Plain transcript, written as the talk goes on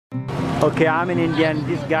Okay, I'm in India and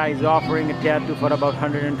this guy is offering a tattoo for about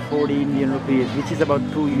 140 Indian rupees, which is about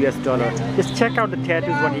 $2 US. Just check out the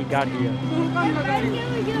tattoos what he got here.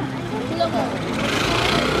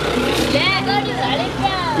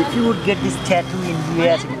 If you would get this tattoo in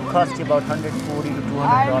US, it would cost you about 140 to $200.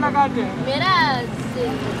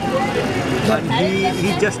 And he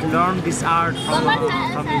just learned this art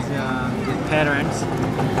from his parents.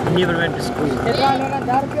 He never went to school.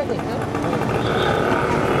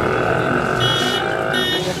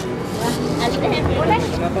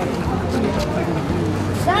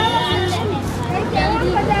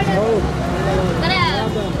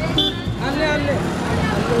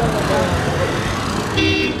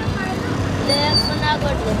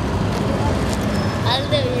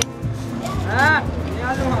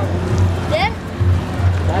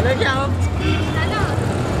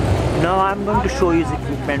 Now I'm going to show you his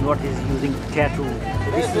equipment, what he's using to tattoo.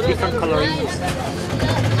 So this is different colorings.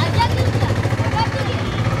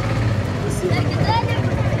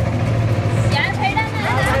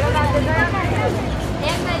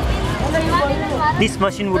 This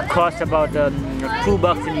machine would cost about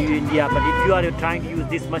 $2 in India, but if you are trying to use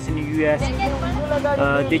this machine in US,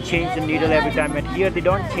 they change the needle every time. And here they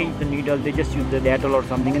don't change the needle, they just use the Dettol or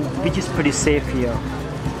something, which is pretty safe here.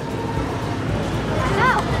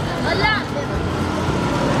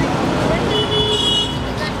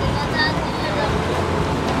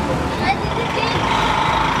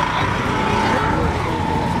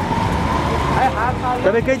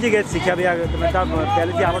 તમે કઈ જગ્યાએ શીખ્યા ભાઈ? તમે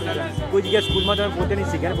પહેલેથી આવડતું કોઈ જગ્યાએ સ્કૂલમાં તમે પોતે નહીં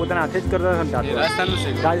શીખ્યા ને પોતાના હાથે જ કરતા હતા?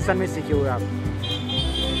 રાજસ્થાન में सीखे हुए आप?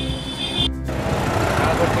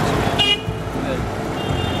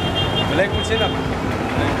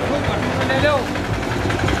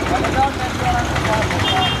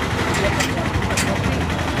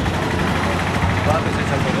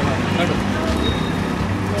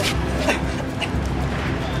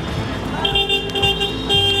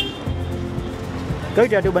 કઈ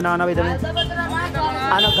ટેટુ બનાવવાના ભાઈ તમે?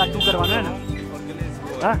 આનો ગાટું કરવાનું હે ને?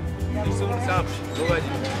 હા,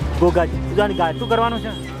 ગોગાજી આને ગાટું કરવાનું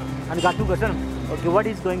છે અને ગાટું કરશે ને? Okay, what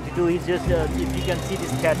he's going to do is just if you can see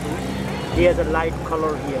this tattoo, he has a light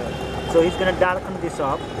color here, so he's gonna darken this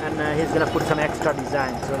up and he's gonna put some extra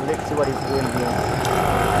design. So let's see what he's doing here.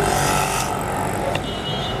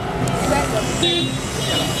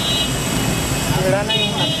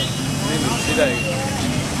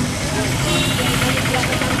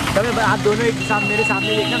 आप दोनों एक साथ मेरे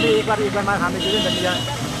सामने देखना, मैं एक बार हमारे सामने देखिए बन जाए।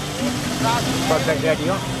 परफेक्ट रेडी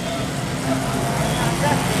हो?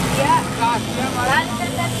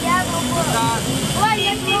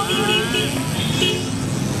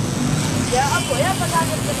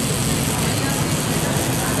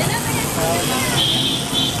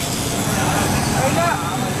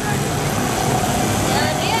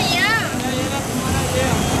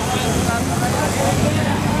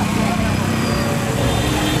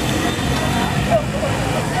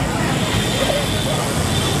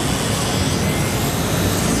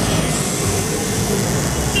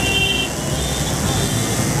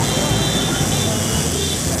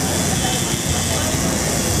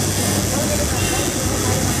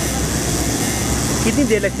 कितनी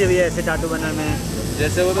देर लगती है भैया ऐसे टाटू बनाने में?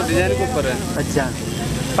 जैसे वो तो डिजाइन के ऊपर है। अच्छा,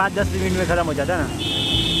 5-10 मिनट में खत्म हो जाता है ना?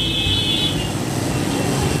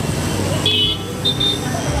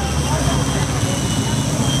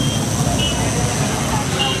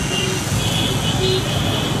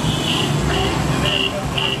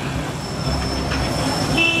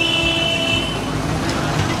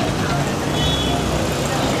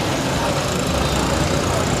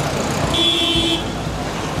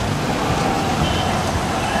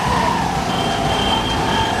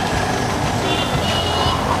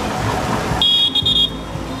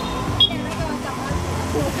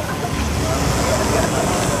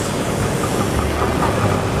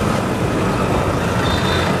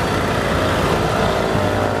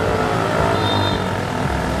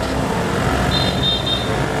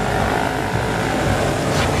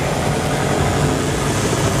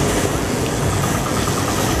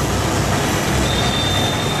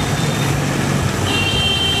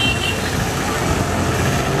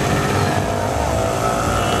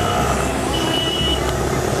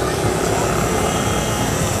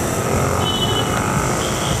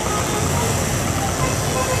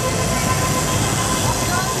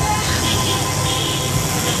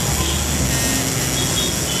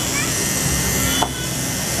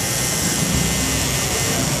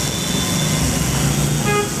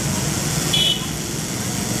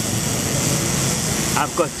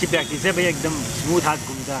 आपको अच्छी प्रैक्टिस है भैया, एकदम स्मूथ हाथ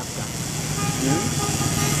घूमता है आपका।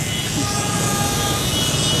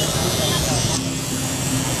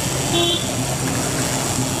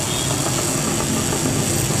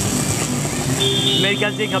 मेरे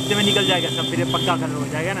ख्याल से 1 हफ्ते में निकल जाएगा सब, फिर ये पक्का कलर हो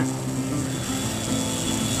जाएगा ना।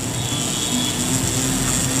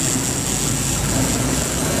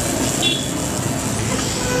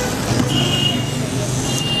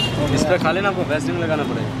 इस पर खा लेना, आपको वैसलिन लगाना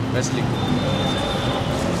पड़ेगा, वैसलिन।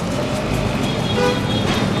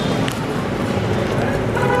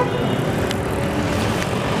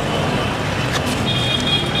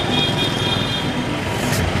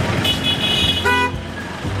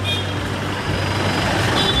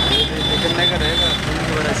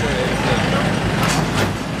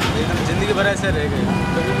 जिंदगी भर ऐसे रहेगा,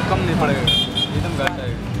 कभी भी कम नहीं पड़ेगा, एकदम घट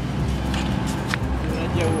आएगा।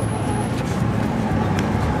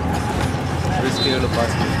 इसके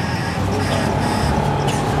पास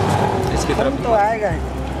इसकी तरफ तो आएगा।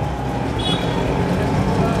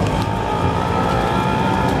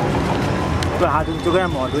 तो हाथ उनको क्या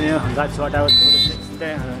मोड़ रहे हैं, हंगात छोटा है थोड़े से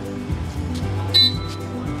हैं।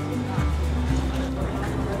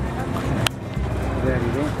 Very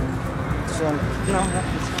good. चल ना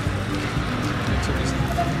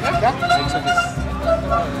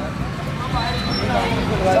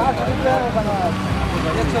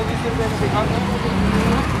 120 रुपये में दिखाऊंगा।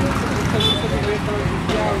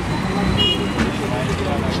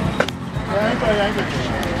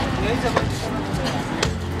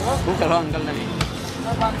 वो करो अंकल ने भी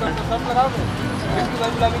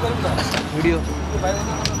video.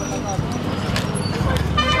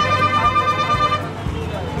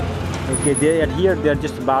 Okay, they are here, they are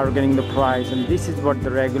just bargaining the price, and this is what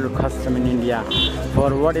the regular custom in India. For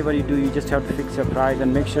whatever you do, you just have to fix your price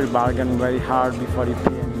and make sure you bargain very hard before you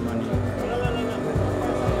pay any money.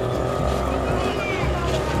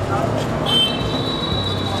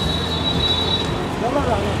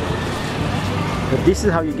 But this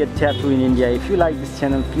is how you get tattoo in India. If you like this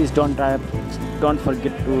channel, please don't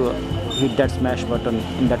forget to hit that smash button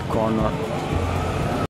in that corner.